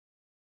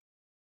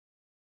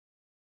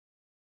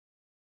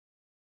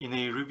In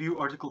a review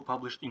article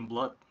published in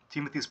Blood,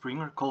 Timothy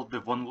Springer called the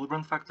von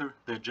Willebrand factor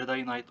the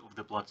Jedi Knight of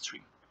the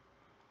bloodstream.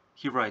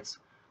 He writes,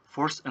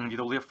 Force and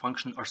VWF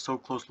function are so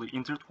closely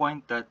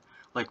intertwined that,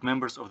 like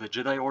members of the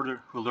Jedi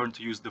Order who learn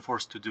to use the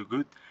Force to do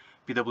good,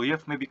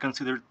 VWF may be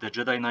considered the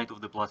Jedi Knight of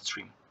the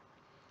bloodstream.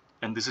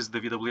 And this is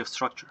the VWF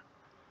structure.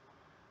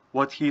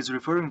 What he is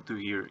referring to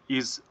here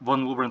is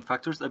von Willebrand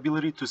factor's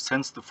ability to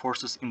sense the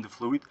forces in the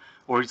fluid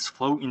or its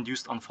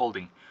flow-induced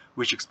unfolding,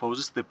 which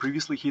exposes the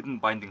previously hidden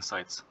binding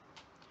sites.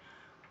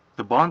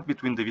 The bond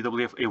between the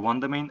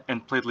VWF-A1 domain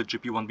and platelet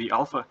GP1B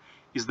alpha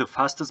is the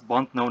fastest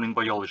bond known in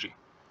biology,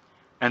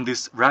 and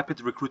this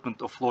rapid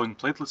recruitment of flowing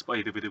platelets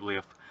by the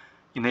VWF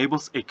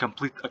enables a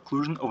complete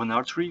occlusion of an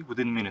artery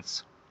within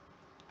minutes.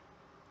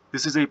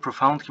 This is a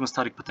profound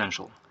hemostatic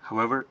potential.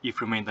 However,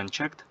 if remained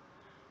unchecked,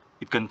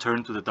 it can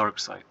turn to the dark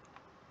side.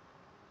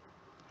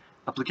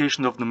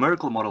 Application of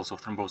numerical models of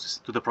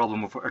thrombosis to the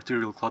problem of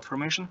arterial clot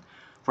formation,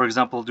 for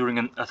example during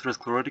an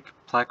atherosclerotic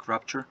plaque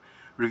rupture,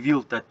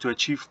 revealed that to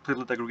achieve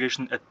platelet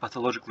aggregation at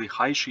pathologically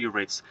high shear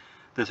rates,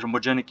 the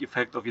thrombogenic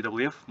effect of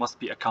VWF must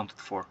be accounted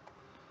for.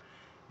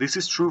 This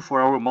is true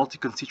for our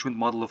multi-constituent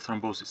model of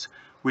thrombosis,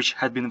 which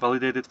had been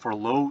validated for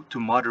low to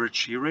moderate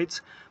shear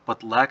rates,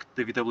 but lacked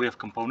the VWF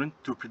component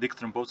to predict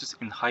thrombosis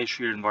in high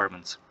shear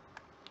environments.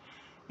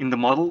 In the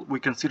model, we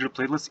consider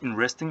platelets in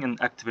resting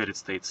and activated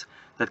states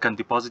that can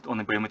deposit on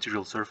a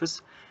biomaterial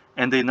surface,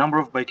 and a number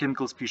of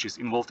biochemical species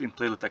involved in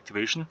platelet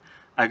activation,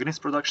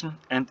 agonist production,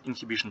 and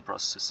inhibition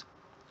processes.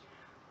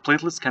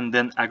 Platelets can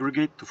then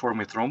aggregate to form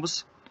a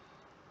thrombus,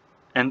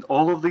 and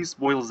all of this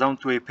boils down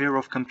to a pair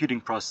of competing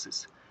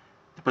processes: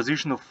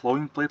 deposition of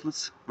flowing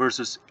platelets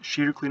versus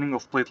shear cleaning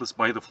of platelets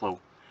by the flow,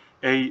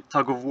 a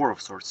tug-of-war of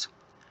sorts.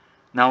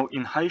 Now,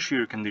 in high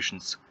shear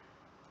conditions,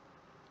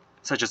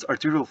 such as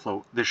arterial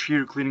flow, the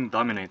shear cleaning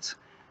dominates,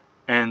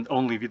 and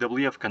only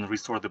VWF can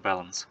restore the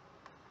balance.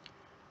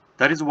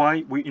 That is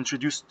why we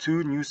introduced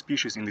two new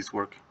species in this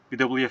work,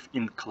 VWF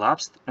in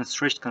collapsed and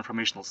stretched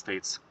conformational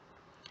states.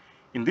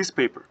 In this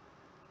paper,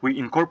 we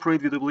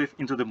incorporate VWF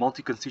into the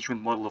multi-constituent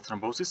model of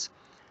thrombosis,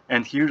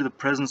 and here the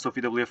presence of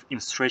VWF in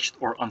stretched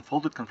or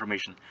unfolded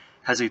conformation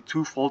has a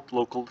twofold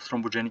local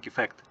thrombogenic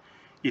effect.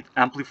 It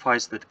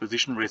amplifies the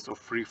deposition rates of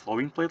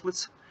free-flowing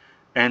platelets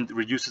and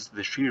reduces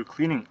the shear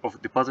cleaning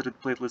of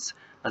deposited platelets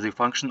as a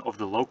function of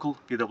the local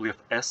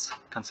VWF-S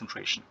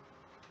concentration.